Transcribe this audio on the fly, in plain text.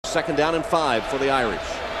2nd down and 5 for the Irish.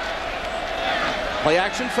 Play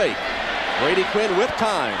action fake. Brady Quinn with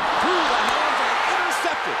time. Through the hands and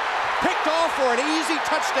intercepted. Picked off for an easy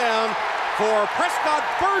touchdown for Prescott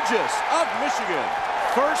Burgess of Michigan.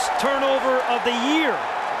 First turnover of the year.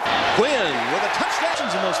 Quinn with a touchdown.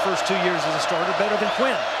 In those first 2 years as a starter, better than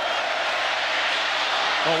Quinn.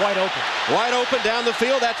 Oh, wide open. Wide open down the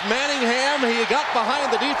field. That's Manningham. He got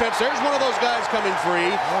behind the defense. There's one of those guys coming free.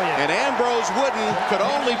 Oh, yeah. And Ambrose Wooden could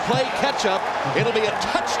only play catch-up. It'll be a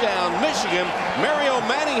touchdown, Michigan. Mario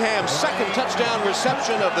Manningham's 2nd touchdown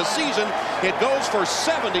reception of the season. It goes for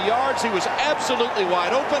 70 yards. He was absolutely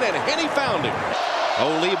wide open, and Henney found him.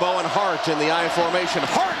 Olebo and Hart in the I formation.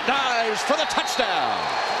 Hart dives for the touchdown.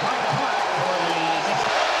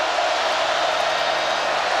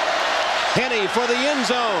 Henney for the end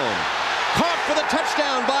zone. Caught for the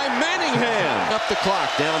touchdown by Manningham. Up the clock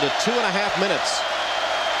down to 2.5 minutes.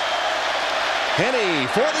 Henney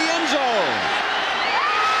for the end zone.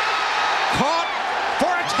 Caught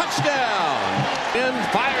for a touchdown. And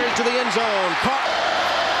fires to the end zone. Caught.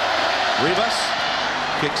 Rivas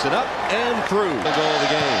kicks it up and through the goal of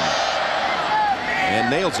the game. And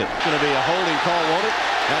nails it. Going to be a holding call, won't it?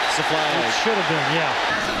 That's the flag. It should have been, yeah.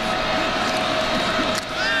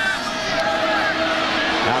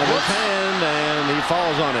 Out of his hand, and he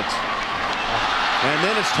falls on it. And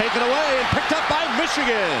then it's taken away and picked up by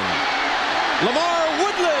Michigan. Lamar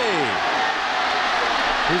Woodley.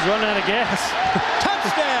 He's running out of gas.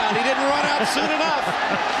 Touchdown. He didn't run out soon enough.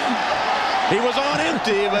 He was on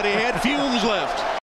empty, but he had fumes left.